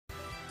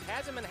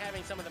hasn't been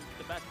having some of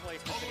the best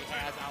placements that he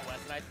has out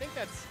west, and I think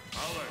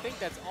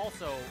that's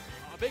also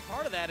a big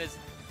part of that is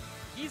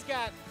he's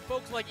got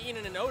folks like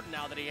Onin and Odin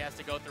now that he has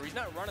to go through. He's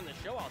not running the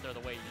show out there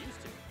the way he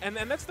used to. And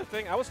that's the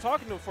thing. I was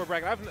talking to him before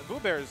bracket.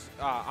 Boobear's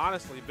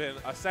honestly been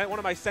one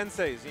of my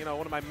senseis, you know,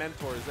 one of my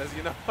mentors, as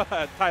you know,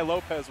 Ty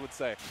Lopez would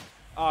say.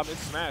 In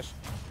Smash,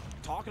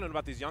 talking to him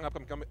about these young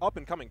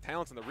up-and-coming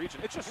talents in the region,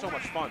 it's just so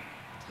much fun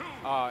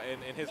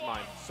in his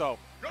mind. So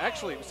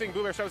actually, we're seeing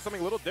Boobear show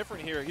something a little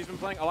different here. He's been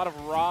playing a lot of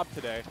R.O.B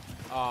today.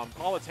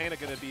 Palutena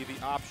going to be the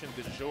option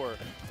du jour,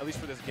 at least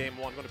for this game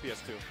one, going to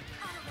PS2.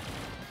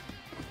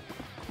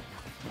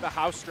 The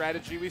house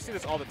strategy, we see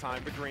this all the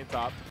time, the green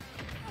top.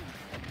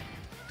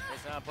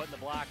 He's not putting the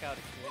block out,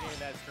 continuing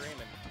that stream,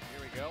 and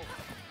here we go.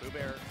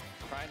 Boobear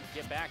trying to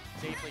get back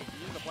safely,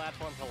 using the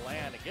platform to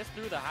land. It gets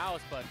through the house,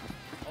 but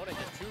Onin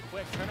just too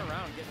quick, turn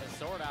around, getting his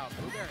sword out.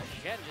 Boobear,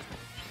 again, just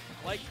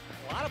like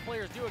a lot of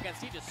players do against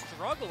Steve, just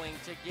struggling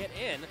to get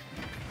in.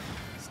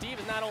 Steve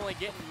is not only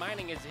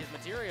mining his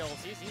materials,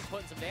 he's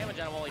putting some damage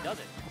on him while he does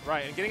it.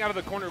 Right, and getting out of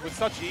the corner with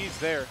such ease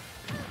there.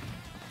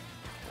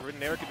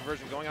 Ridden air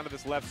conversion going onto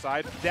this left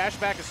side. Dash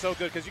back is so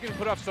good because you can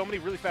put off so many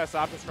really fast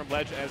options from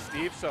ledge as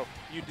Steve, so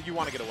you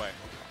want to get away.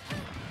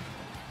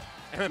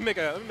 And let me make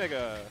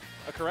a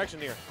correction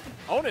here.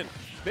 Onin,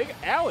 big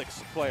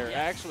Alex player, yes.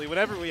 Actually.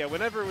 Whenever we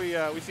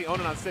see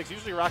Onin on 6,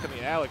 usually rocking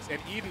the Alex, and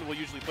Eden will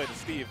usually play the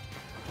Steve,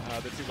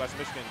 the two West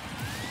Michigan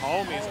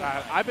homies.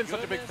 I've been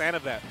such a big fan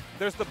of that.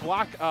 There's the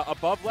block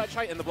above ledge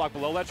height and the block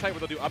below ledge height where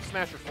they'll do up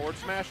smash or forward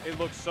smash. It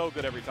looks so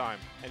good every time,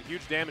 and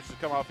huge damage to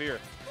come off here.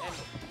 And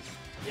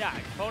yeah,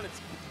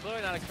 opponent's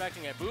clearly not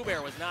expecting it.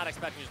 Boobear was not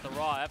expecting just the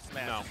raw F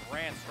smash. No. Just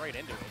ran straight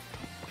into it.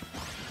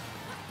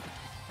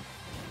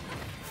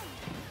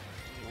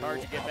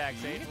 Hard to get back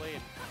safely.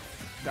 And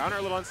down air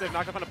a little unsafe,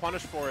 not going to find a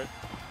punish for it.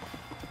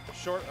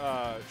 Short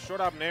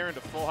hop nair into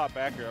full hop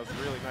back air. That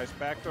was really nice.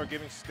 Back throw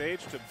giving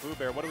stage to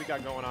Boobear. What do we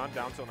got going on?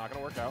 Down tilt, not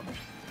going to work out.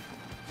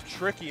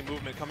 Tricky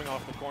movement coming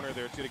off the corner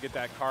there too to get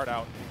that card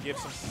out and give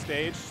some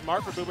stage.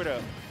 Smart for Boobear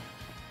to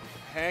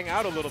hang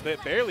out a little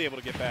bit, barely able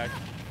to get back.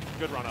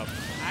 Good run up.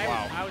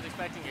 Wow. I was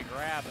expecting a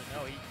grab, but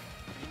no, he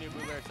knew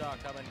Boobear saw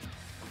it coming.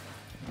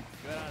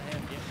 Good on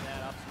him getting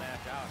that up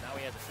smash out. Now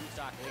he has a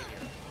 2-stock lead here.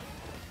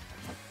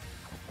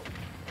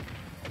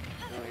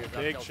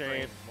 Big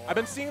chain. I've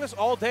been seeing this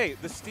all day.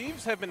 The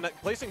Steves have been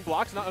placing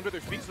blocks not under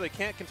their feet so they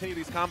can't continue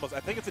these combos.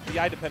 I think it's a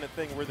DI dependent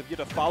thing where you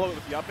have to follow it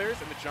with the up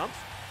airs and the jumps.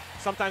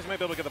 Sometimes you might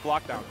be able to get the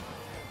block down.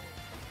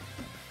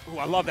 Ooh,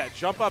 I love that.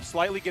 Jump up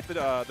slightly, get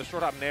the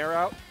short hop nair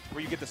out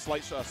where you get the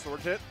slight sword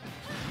hit.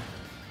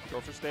 Go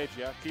for stage,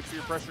 yeah. Keep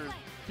your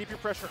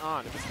pressure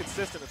on. If it's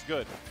consistent, it's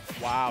good.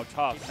 Wow,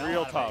 tough.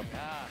 Real tough.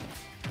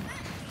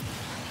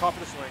 Tough for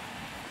the swing.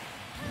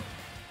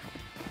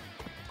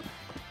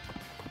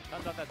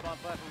 Comes off that spawn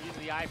platform,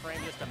 using the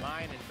iframe just to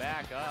mine and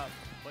back up.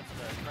 Puts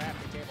the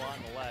crafting table on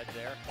the ledge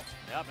there.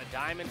 Yep, a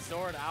diamond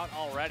sword out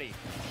already.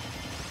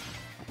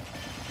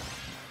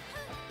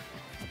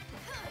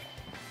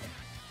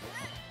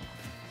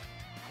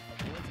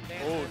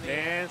 Oh,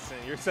 dancing.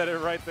 You said it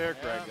right there,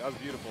 Craig. That was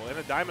beautiful. And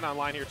a diamond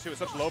online here, too. It's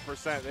such low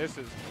percent. This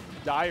is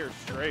dire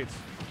straights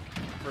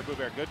for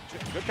Boobear. Good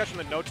catch on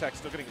the no-tech.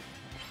 Still getting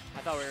I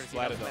thought we were going to see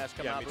that smash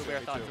come out.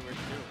 Boobear thought we were too.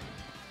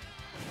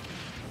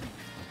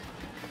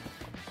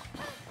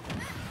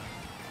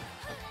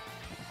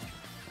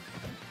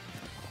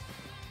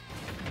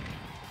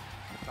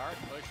 Cart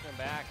pushing him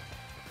back.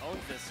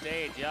 Owns the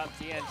stage. Yep,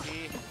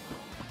 TNT.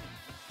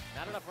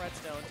 Not enough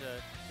redstone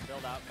to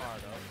build out far,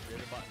 though. Get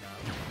the button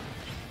out.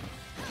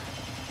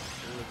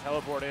 Ooh,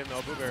 teleport in,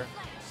 though. Boobear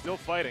still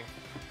fighting.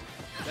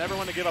 Never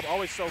want to give up.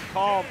 Always so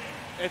calm.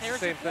 It's the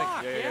same thing.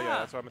 Yeah.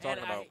 That's what I've been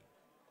talking about.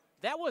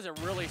 That was a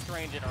really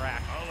strange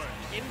interaction.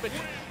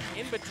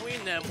 In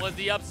between them was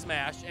the up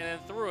smash, and then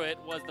through it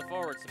was the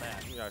forward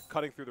smash. Yeah,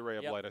 cutting through the ray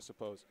of light, I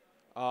suppose.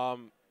 I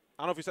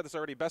don't know if you said this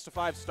already. Best of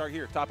 5 start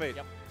here, top 8.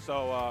 Yep.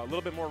 So a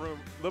little bit more room,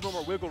 a little bit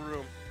more wiggle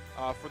room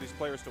for these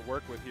players to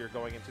work with here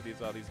going into these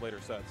later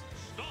sets.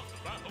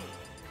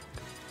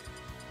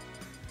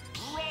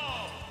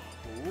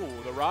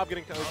 Ooh, the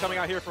R.O.B coming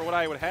out here for what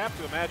I would have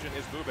to imagine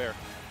is Boobear.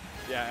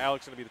 Yeah,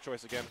 Alex going to be the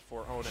choice again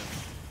for Onin.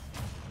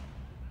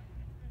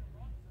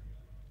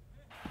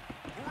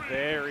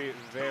 Very,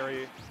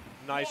 very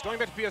nice. Going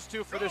back to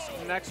PS2 for this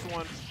next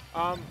one.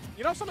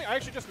 You know something I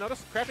actually just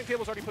noticed? Crafting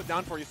table's already put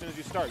down for you as soon as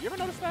you start. You ever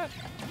notice that?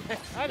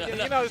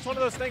 You know, it's one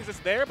of those things that's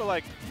there, but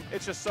like,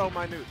 it's just so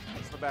minute.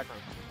 It's in the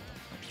background.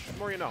 The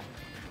more you know.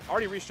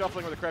 Already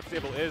reshuffling where the crafting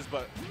table is,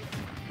 but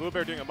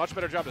Boobear doing a much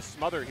better job to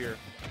smother here.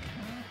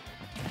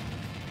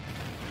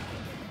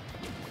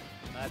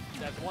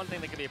 That's one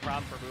thing that could be a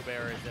problem for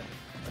Boobear is that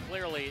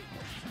clearly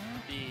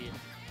the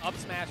up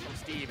smash from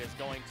Steve is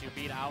going to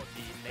beat out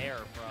the nair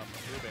from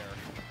Boobear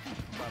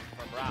from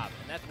R.O.B.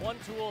 And that's one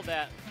tool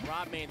that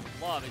R.O.B mains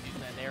love is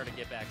using that nair to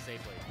get back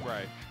safely.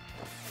 Right.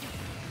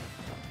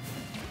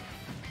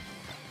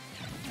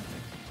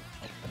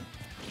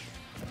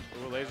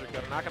 Ooh, laser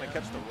cut. Not going to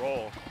catch the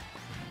roll.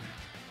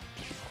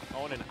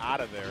 Onin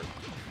out of there.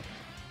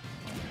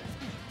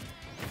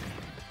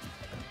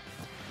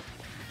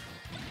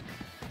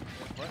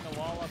 Setting the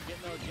wall up,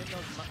 getting those, doing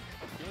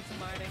some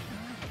mining.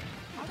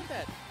 How did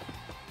that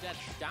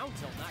down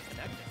tilt not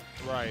connecting?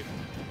 Right.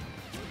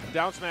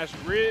 Down smash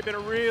been a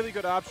really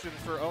good option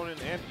for Onin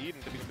and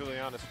Eden, to be completely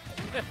honest.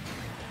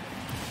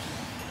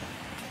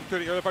 Through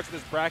the early parts of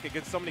this bracket,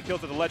 gets so many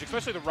kills at the ledge,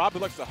 especially the R.O.B, who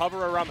likes to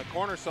hover around the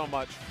corner so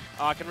much,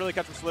 can really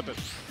catch him slipping.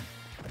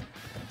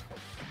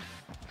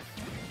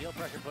 Field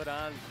pressure put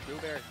on.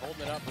 Boobear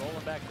holding it up,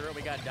 rolling back through it.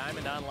 We got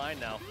Diamond online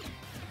now.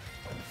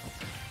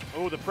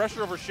 Oh, the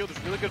pressure over shield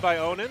is really good by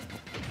Onin.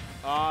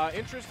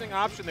 Interesting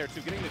option there, too.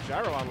 Getting the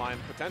gyro online,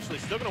 potentially.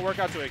 Still going to work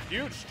out to a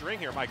huge string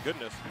here. My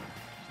goodness.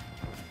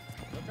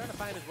 Still trying to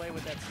find his way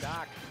with that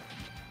stock.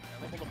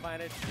 I'm able to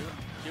find it,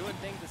 doing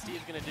things that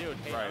Steve's going to do.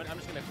 Hey, right. I'm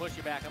just going to push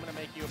you back. I'm going to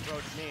make you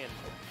approach me, and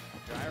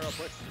gyro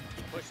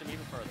push him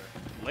even further.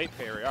 Late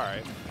parry, all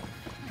right.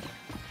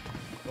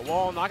 The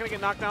wall not going to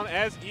get knocked down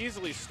as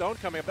easily. Stone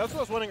coming up. That's what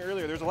I was wondering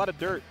earlier. There's a lot of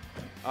dirt.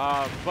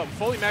 But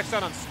fully maxed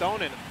out on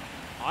Stone and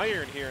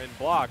Iron here in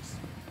blocks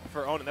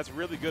for Onin. That's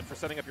really good for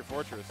setting up your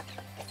fortress.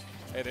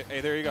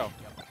 Hey, there you go.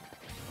 Yep.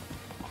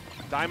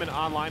 Diamond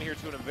online here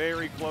too in a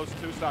very close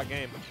two-stock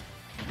game.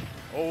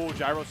 Oh,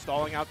 gyro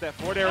stalling out that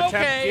forward air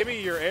attempt. Give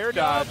me your air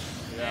dodge.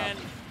 Yeah. And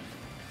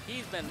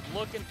he's been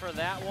looking for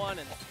that one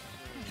and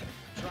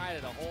tried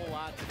it a whole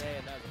lot today,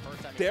 and that was the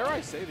first time. Dare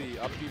I say the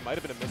up B might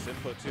have been a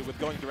misinput too, with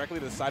going directly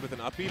to the side with an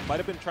up B. Might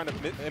have been trying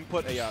to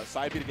input a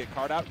side B to get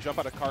card out, jump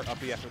out of cart, up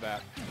B after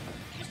that.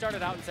 You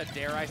started out and said,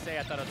 dare I say?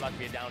 I thought it was about to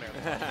be a down air.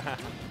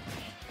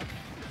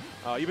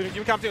 You've been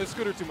commentating with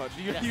Scooter too much.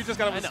 You just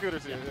got up with Scooter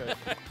too. Yeah.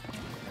 Yeah.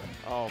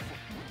 Oh,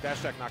 dash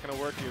attack not going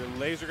to work here.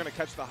 Laser going to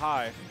catch the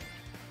high.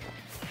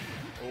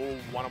 Oh,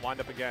 want to wind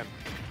up again.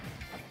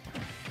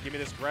 Give me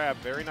this grab.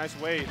 Very nice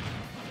weight.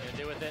 What did he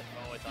do with it?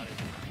 Oh, I thought he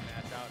was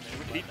mash out.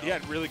 He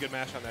had really good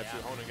mash on that too.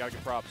 Onin, got to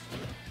give props.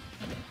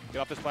 Get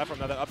off this platform.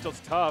 Now that up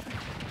tilt's tough.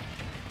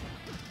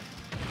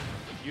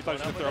 You thought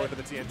he was going to throw it to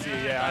the TNT.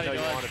 Yeah, I know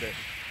you wanted it.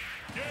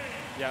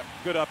 Yeah,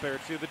 good up air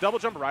too. The double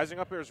jump rising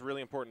up air is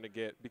really important to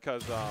get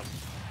because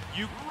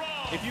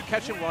if you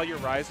catch him while you're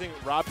rising,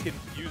 R.O.B can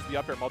use the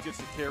up air multi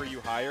to carry you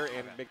higher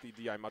and make the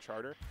DI much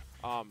harder.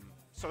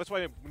 So that's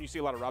why when you see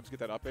a lot of R.O.Bs get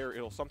that up air,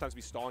 it'll sometimes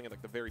be stalling at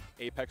like the very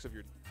apex of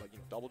your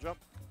double jump.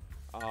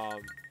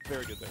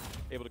 Very good there.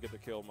 Able to get the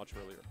kill much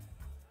earlier.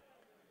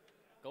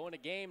 Going to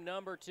game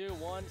number 2,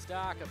 one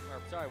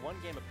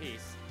game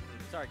apiece.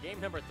 Sorry, game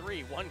number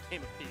 3, 1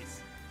 game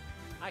apiece.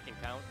 I can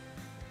count.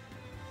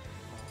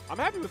 I'm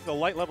happy with the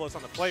light level that's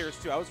on the players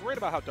too. I was worried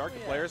about how dark the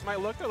players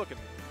might look. They're looking,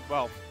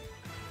 well,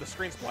 the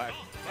screen's black.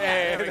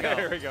 Hey,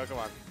 there we go. Come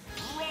on.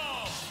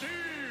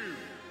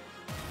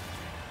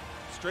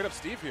 Straight up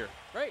Steve here.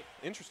 Great.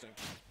 Interesting.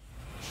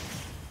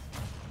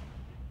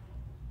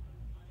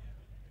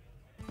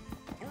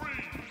 3,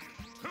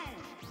 2,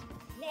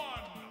 1,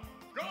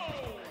 go!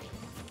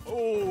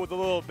 Oh, the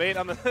little bait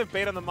on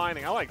the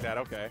mining. I like that.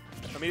 Okay.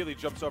 Immediately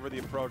jumps over the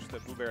approach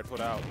that Boobear had put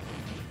out.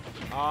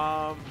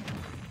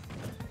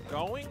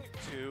 Going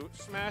to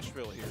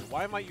Smashville here.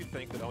 Why might you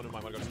think that Onin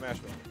might want to go to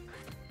Smashville?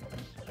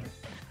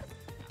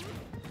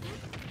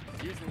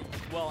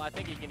 Well, I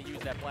think he can use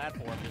that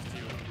platform just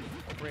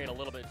to create a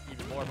little bit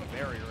even more of a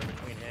barrier in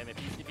between him.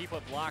 If you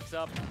put blocks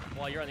up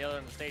while you're on the other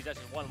end of the stage, that's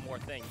just one more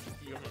thing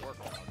you have to work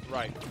on.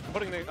 Right.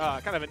 Putting the,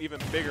 kind of an even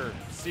bigger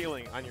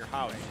ceiling on your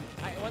house.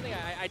 One thing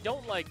I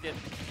don't like that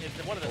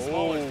it's one of the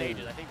smaller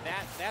stages. I think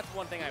that's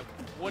one thing I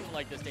wouldn't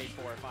like this stage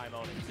for if I'm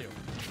Onin too.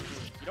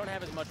 You don't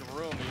have as much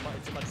room,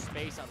 too much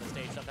space on the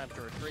stage sometimes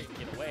to retreat and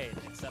get away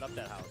and set up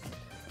that house.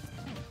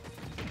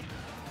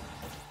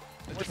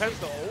 It depends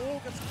though.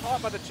 Oh, gets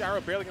caught by the gyro,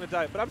 barely going to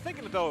die. But I'm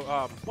thinking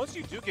though, once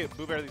you do get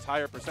Boobear these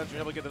higher percents,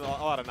 you're able to get a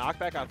lot of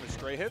knockback out of his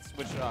stray hits,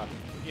 which,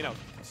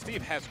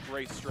 Steve has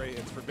great stray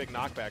hits for big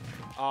knockback.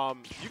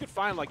 You could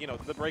find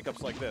the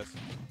breakups like this.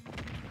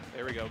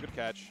 There we go, good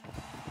catch.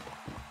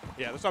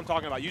 Yeah, that's what I'm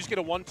talking about. You just get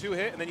a 1-2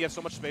 hit, and then you have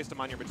so much space to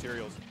mine your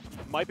materials.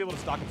 Might be able to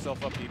stock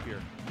himself up deep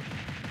here.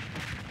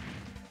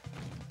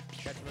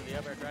 Catch him with the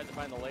up air, tries to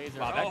find the laser.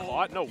 Wow, that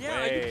caught? No way.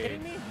 Are you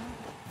kidding me?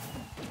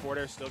 Forward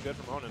air still good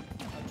from Onin.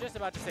 I was just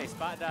about to say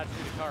spot dodge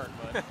through the cart,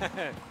 but...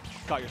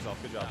 Caught yourself.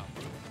 Good job.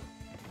 No.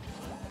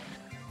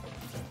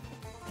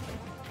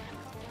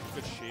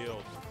 Good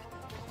shield.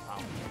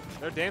 Wow.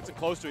 They're dancing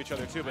close to each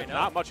other too, but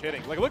not much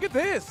hitting. Like, look at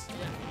this!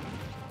 Yeah.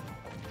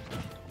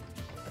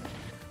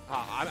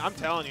 I'm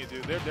telling you,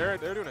 dude, they're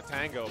doing a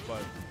tango,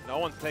 but no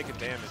one's taking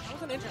damage. That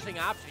was an interesting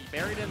option. He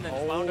buried him, then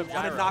wound up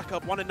gyro.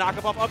 Want to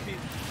knock up B.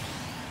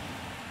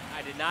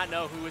 I did not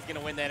know who was going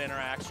to win that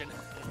interaction.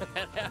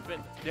 That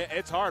happened. Yeah,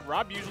 it's hard.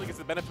 R.O.B usually gets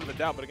the benefit of the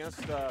doubt, but against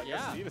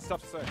Steve, it's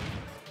tough to say.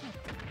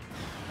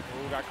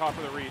 Oh, got caught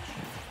for the reach.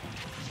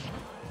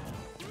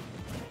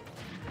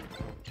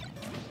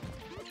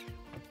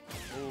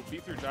 Oh,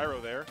 beat through gyro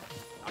there.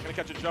 Not going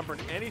to catch a jumper in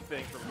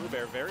anything from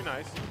Boobear. Very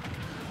nice.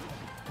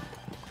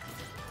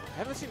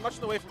 Haven't seen much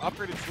in the way from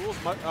upgraded tools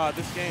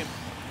this game.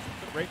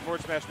 Great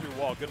forward smash through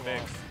wall. Good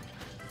mix.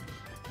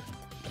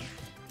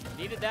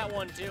 Needed that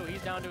one too.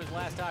 He's down to his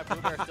last time.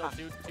 Boobear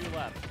still two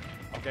left.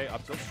 Okay,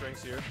 up tilt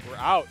strings here. We're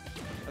out.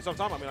 That's what I'm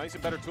talking about. I mean, I need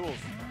some better tools.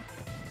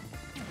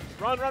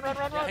 Run, run, run,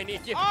 run, Yeah, run. I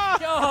need you.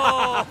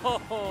 Ah!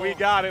 Yo! We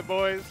got it,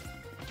 boys.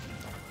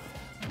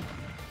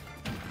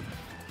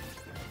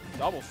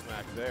 Double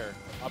smack there.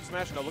 Up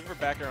smash, no, looking for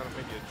back air on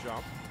maybe a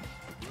jump.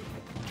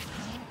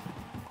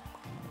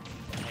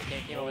 I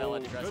can't keep away,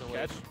 let Good aggressively.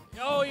 catch.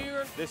 Oh,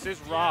 you're. This is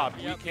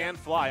R.O.B. Yep, We can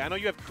fly. I know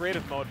you have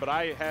creative mode, but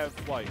I have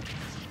flight.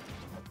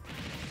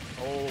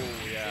 Oh,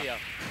 See yeah. ya.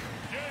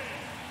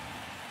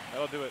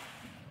 That'll do it.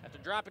 After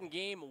dropping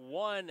game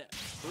 1,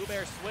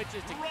 Boobear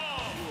switches to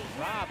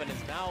R.O.B and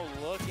is now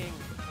looking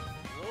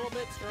a little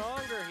bit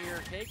stronger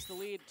here. Takes the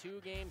lead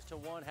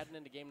 2-1 heading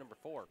into game number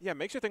 4. Yeah,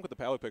 makes you think what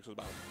the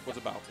Palutena was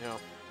about, you know.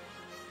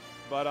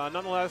 But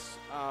nonetheless,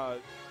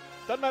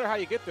 doesn't matter how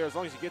you get there as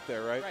long as you get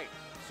there, right? Right.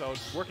 So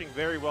it's working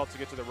very well to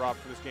get to the R.O.B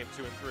for this game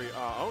 2 and 3.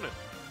 Onin,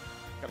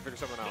 got to figure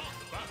something out.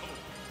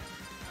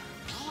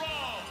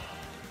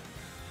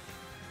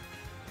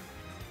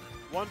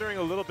 Wondering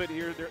a little bit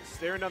here, they're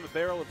staring down the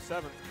barrel of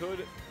 7th,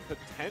 could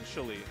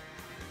potentially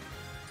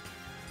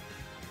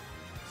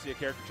see a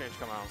character change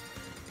come out.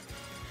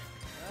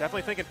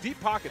 Definitely thinking deep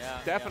pockets, Yeah,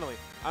 definitely.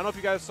 I don't know if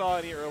you guys saw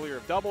any earlier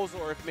of doubles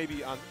or if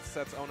maybe on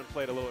sets Onin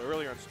played a little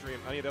earlier on stream.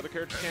 Any of the other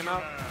characters came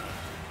out.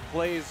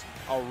 Plays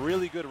a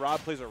really good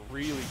R.O.B, plays a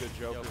really good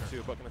Joker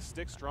too, but gonna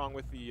stick strong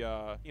with the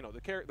you know,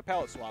 the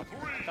palette swap.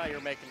 I thought you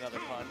were making another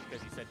pun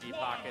because you said deep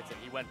pockets and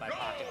he went by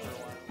pocket for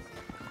a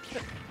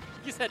while.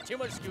 You said too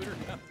much scooter.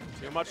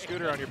 Too much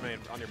scooter on your brain,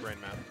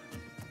 man.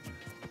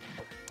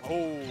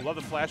 Oh, love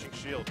the flashing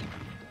shield.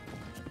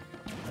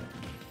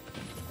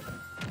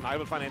 Not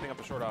able to find anything up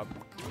the short up.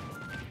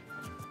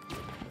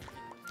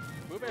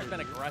 Boobear's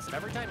been aggressive.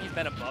 Every time he's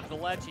been above the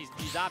ledge,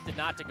 he's opted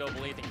not to go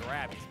beneath and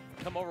grab. He's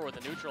come over with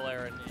a neutral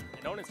air, and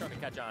Onin's starting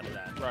to catch on to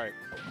that. Right.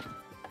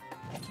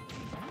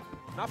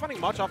 Not finding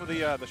much off of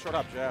the short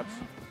up jabs.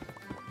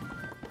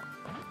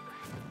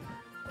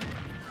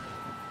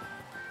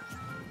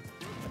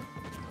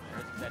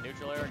 There's that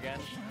neutral air again.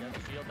 Got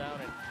the shield down,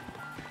 and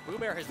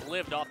Boobear has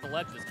lived off the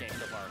ledge this game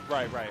so far.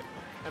 Right, right.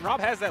 And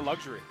R.O.B has that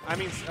luxury. I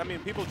mean,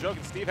 people joke,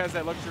 and Steve has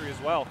that luxury as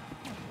well.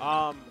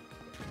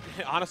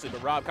 Honestly,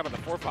 but R.O.B kind of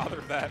the forefather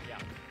of that. Yeah.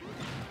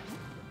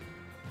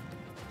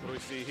 What do we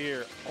see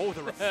here? Oh,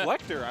 the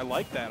reflector. I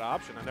like that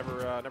option. I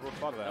never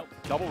thought of that. Nope.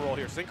 Double roll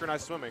here,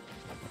 synchronized swimming.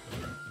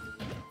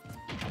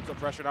 Still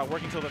pressured out,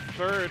 working till the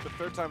third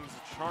time is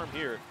a charm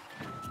here.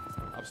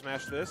 Up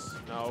smash this.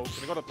 No,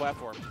 gonna go to the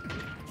platform.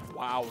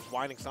 Wow, was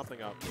winding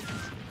something up.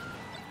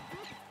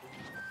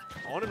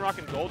 Onin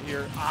rocking gold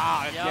here.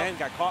 Ah, again,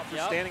 got caught for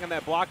standing on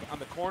that block on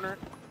the corner.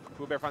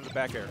 Boobear finds the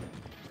back air.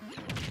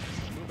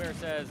 Boobear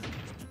says,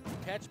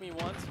 catch me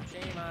once,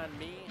 shame on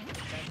me.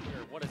 Catch me,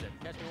 or what is it?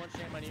 Catch me once,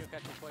 shame on you.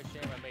 Catch me twice,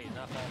 shame on me. He's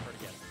not falling for it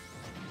again.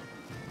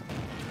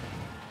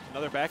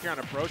 Another back air on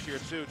approach here,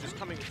 too. Just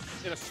coming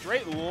in a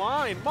straight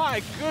line.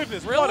 My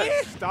goodness, Really?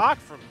 what a stock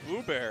from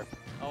Boobear.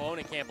 Oh,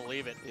 Onin can't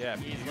believe it. Yeah,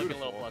 he's beautiful.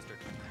 looking a little flustered.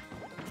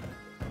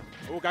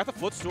 Oh, got the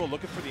footstool,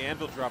 looking for the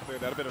anvil drop there.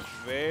 That would have been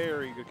a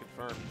very good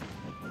confirm.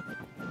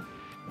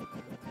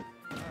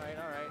 All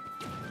right.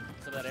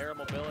 Some of that air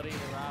mobility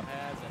that R.O.B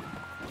has.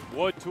 And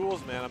Wood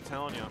tools, man, I'm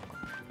telling you.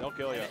 They'll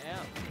kill you. yeah.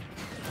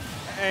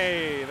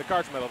 Hey, the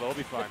cart's metal, though. It'll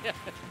be fine.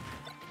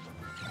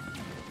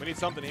 We need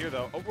something here,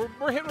 though. Oh,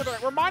 we're hitting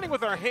with we're mining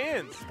with our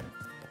hands.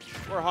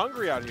 We're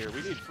hungry out here.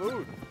 We need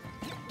food.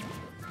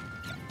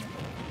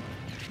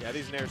 Yeah,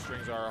 these nair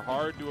strings are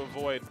hard to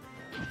avoid.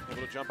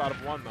 Able to jump out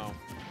of one, though.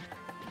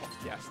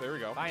 Yes, there we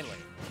go. Finally.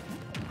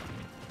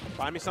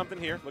 Find me something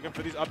here. Looking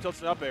for these up tilts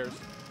and up airs.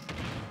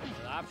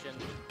 An option.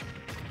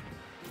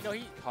 You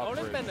know,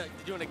 Onin's been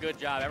doing a good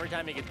job. Every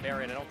time he gets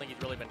buried, I don't think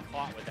he's really been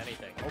caught with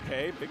anything.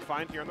 Okay, big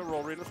find here on the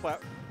roll read of the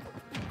flat.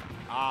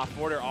 Ah,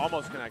 forward air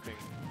almost connecting.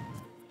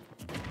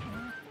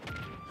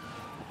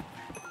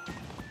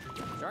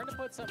 Starting to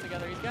put something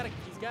together. He's got to.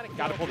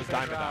 Got to pull this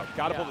diamond out.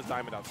 Got to pull this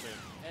diamond out soon.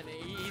 And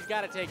he's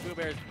got to take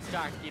Boobear's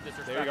stock to keep this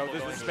respectful. There you go.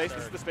 This is the space.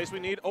 This is the space we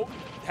need. Oh,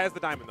 has the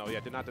diamond though. Yeah,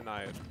 did not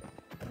deny it.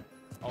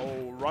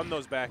 Oh, run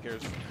those back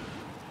airs.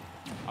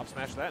 Up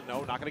smash that. No,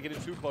 not going to get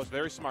it too close.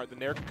 Very smart. The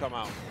nair can come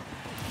out.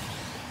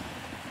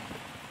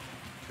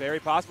 Very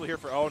possible here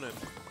for Onin.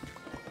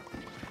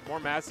 More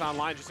mats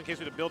online just in case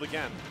we have to build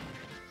again.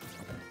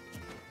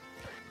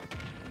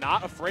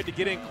 Not afraid to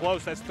get in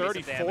close. That's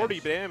 30, 40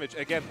 damage.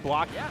 Again,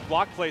 block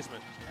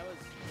placement. That was.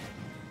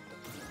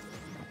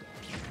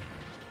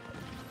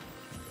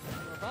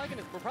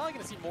 We're probably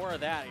gonna see more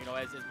of that. You know,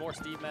 as more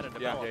Steve meta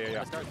develops. We're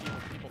gonna start seeing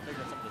people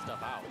figuring some of this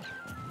stuff out.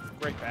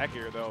 Great back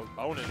here though.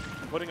 Onin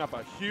putting up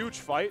a huge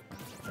fight.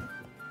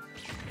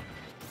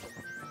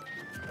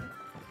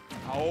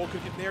 Oh,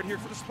 could get nared here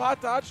for the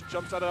spot dodge.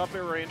 Jumps out of up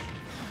air range.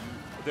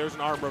 But there's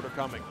an arm rotor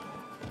coming.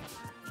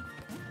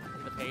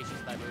 The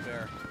patience by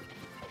Boobear.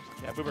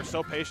 Yeah, Boobear's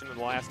so patient in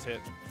the last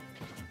hit.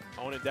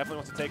 Onin definitely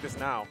wants to take this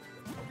now.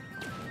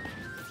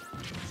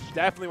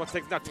 Definitely wants to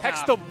take this now.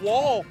 Text the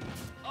wall.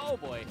 Oh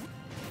boy.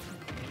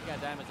 He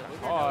got diamonds.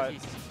 Boobear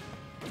knows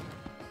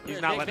he's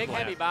not letting big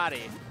heavy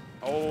body.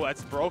 Oh,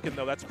 that's broken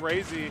though. That's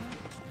crazy.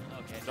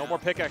 Okay. No more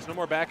pickaxe, no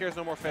more back airs,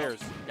 no more fairs.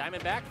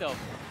 Diamond back though.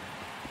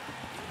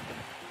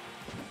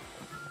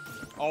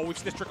 Oh, we've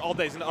snitch trick all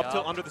day. He's an up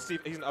tilt Yup. under the C.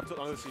 He's an up tilt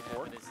under the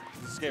C4. It is-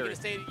 This is scary.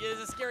 Is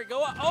a scary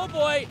go up. Oh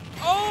boy!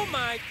 Oh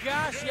my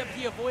gosh! Yep,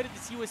 he avoided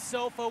this. He was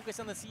so focused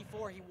on the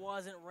C4, he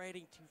wasn't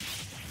ready to.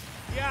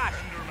 Gosh!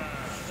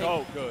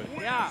 So good.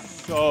 Yeah.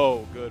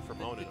 So good from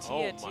The Onin. TNT,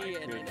 Oh my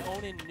and goodness.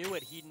 Onin knew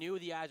it. He knew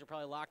the eyes were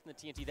probably locked in the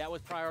TNT. That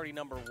was priority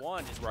number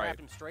one. Just Right.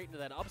 trapped him straight into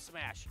that up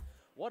smash.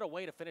 What a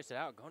way to finish it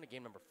out. Going to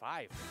game number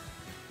 5.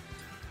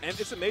 And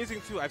it's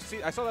amazing too. I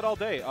saw that all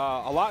day. A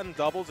lot in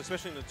doubles,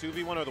 especially in the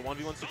 2v1 or the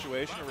 1v1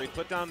 situation, where you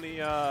put down the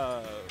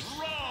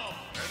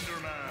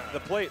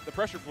plate, the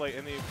pressure plate,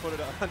 and then you put it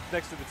on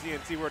next to the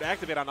TNT where it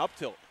activates on up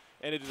tilt,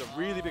 and it is a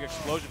really big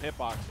explosion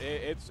hitbox.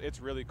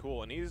 It's really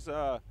cool, and he's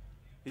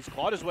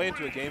clawed his way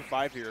into a game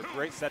 5 here.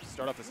 Great set to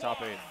start off this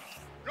top 8.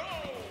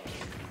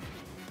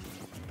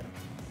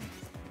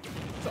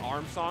 It's an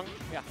ARM song.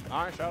 Yeah.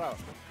 All right, shout out.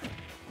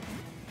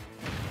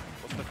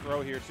 What's the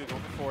throw here too?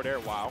 Going for forward air.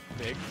 Wow,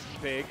 big.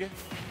 Get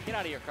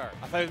out of your car.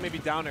 I thought it was maybe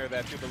down air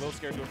that too, but a little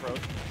scared to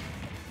approach.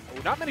 Oh,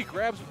 not many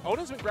grabs.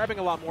 Onin's been grabbing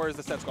a lot more as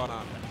the set's gone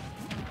on.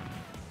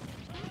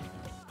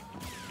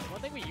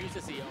 One thing we used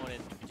to see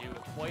Onin do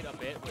quite a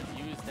bit was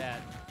use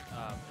that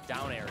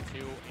down air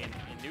too in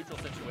neutral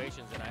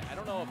situations, and I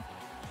don't know if,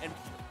 and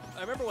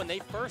I remember when they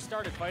first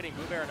started fighting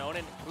Boobear and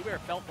Onin, Boobear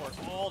fell for it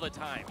all the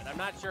time, and I'm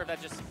not sure if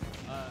that's just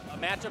a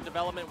matchup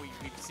development we've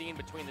seen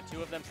between the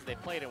two of them since they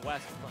played in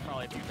West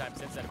probably a few times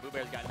since then.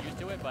 Boobear's gotten used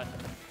to it, but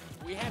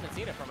we haven't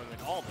seen it from him in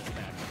all this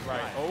match.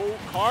 Right. Oh,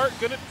 Cart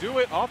gonna do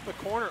it off the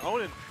corner.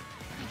 Onin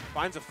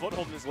finds a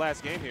foothold in his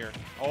last game here.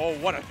 Oh,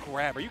 what a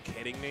grab. Are you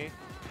kidding me?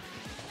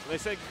 When they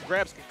say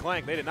grabs can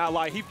clank, they did not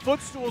lie. He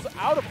footstools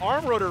out of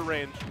arm rotor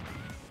range.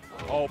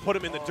 Oh, put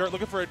him in the dirt,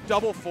 looking for a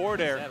double forward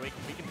air. Yeah, we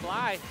can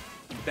fly.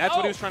 That's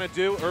what he was trying to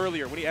do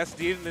earlier. When he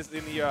SD'd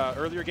in the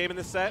earlier game in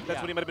this set, that's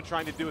what he might have been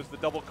trying to do, is the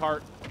double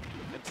cart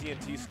and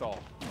TNT stall.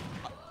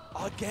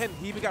 Again,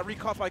 he even got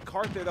recaught by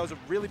Cart there. That was a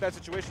really bad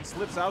situation.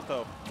 Slips out,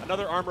 though.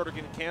 Another arm rotor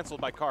getting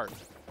canceled by Cart.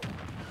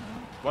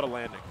 What a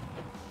landing.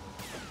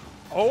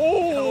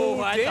 Oh,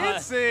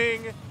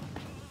 dancing!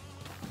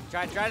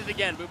 Tried it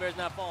again. Boobear's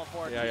not falling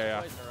for it. Yeah.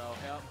 Twice in a row.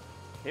 Yep.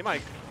 Hey,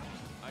 Mike.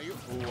 Are you?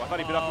 Ooh, I thought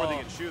he bit off more than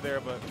he could chew there,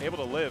 but able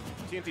to live.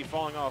 TNT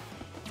falling off.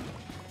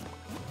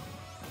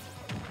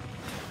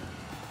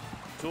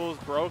 Tool's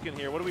broken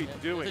here. What are we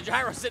doing? The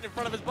gyro sitting in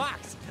front of his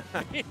box.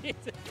 He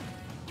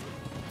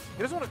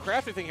doesn't want to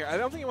craft anything here. I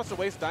don't think he wants to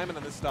waste diamond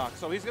on this stock,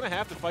 so he's going to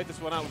have to fight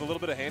this one out with a little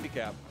bit of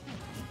handicap.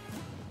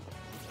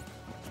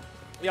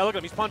 Yeah, look at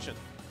him. He's punching.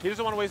 He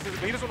doesn't want to waste.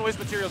 He doesn't want to waste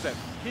materials. Then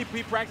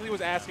he practically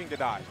was asking to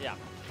die. Yeah.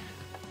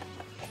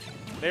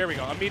 There we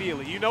go.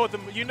 Immediately, you know what the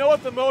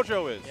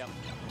mojo is. Yep.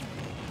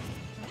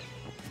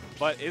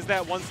 But is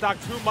that one stock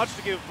too much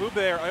to give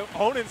Boobear?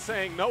 Onin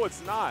saying no,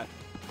 it's not.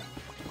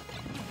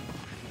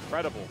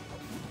 Incredible.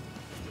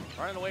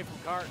 Running away from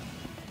Cart.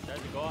 Tries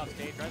to go off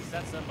stage. Tries to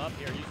set some up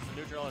here. Uses some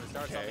neutral to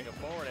start something a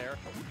forward air.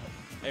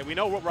 Hey, we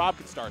know what R.O.B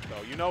can start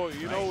though. You know what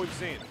we've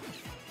seen.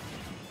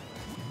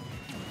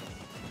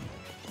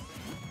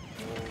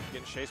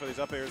 Getting chased by these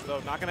up airs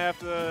though. Not gonna have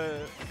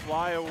to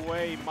fly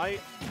away. He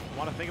might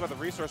want to think about the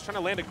resource. Trying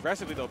to land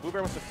aggressively though. Boobear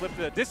wants to flip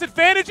the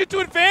disadvantage into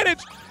advantage.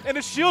 And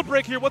a shield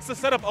break here. What's the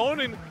setup?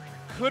 Onin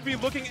could be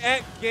looking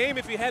at game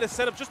if he had to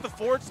set up just the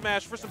forward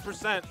smash for some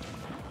percent.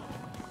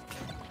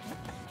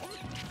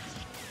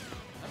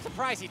 I'm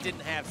surprised he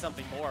didn't have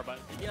something more, but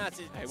you know,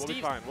 We'll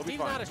be fine. We'll be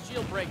fine. Steve's not a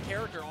shield break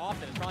character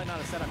often. It's probably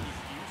not a setup he's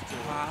used to.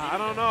 I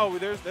don't know.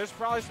 There's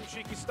probably some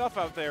cheeky stuff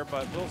out there,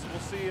 but we'll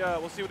see.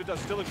 We'll see what it does.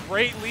 Still a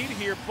great lead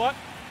here, but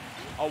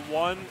a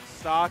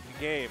one-stock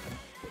game.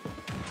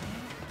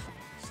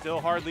 Still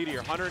hard lead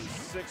here.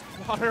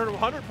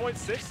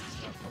 100.6 to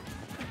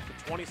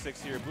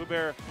 26 here.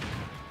 Boobear,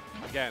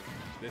 again,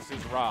 this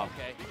is R.O.B.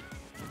 Okay.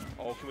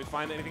 Oh, can we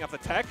find anything off the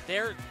tech?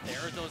 There's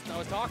those I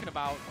was talking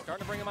about.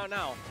 Starting to bring them out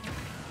now.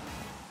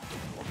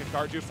 What can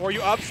Cart do for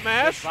you? Up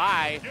smash.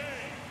 Bye.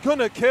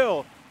 Gonna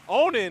kill.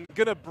 Onin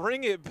gonna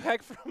bring it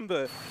back from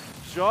the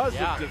jaws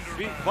of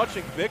defeat,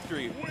 clutching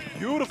victory.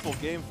 Beautiful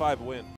game 5 win.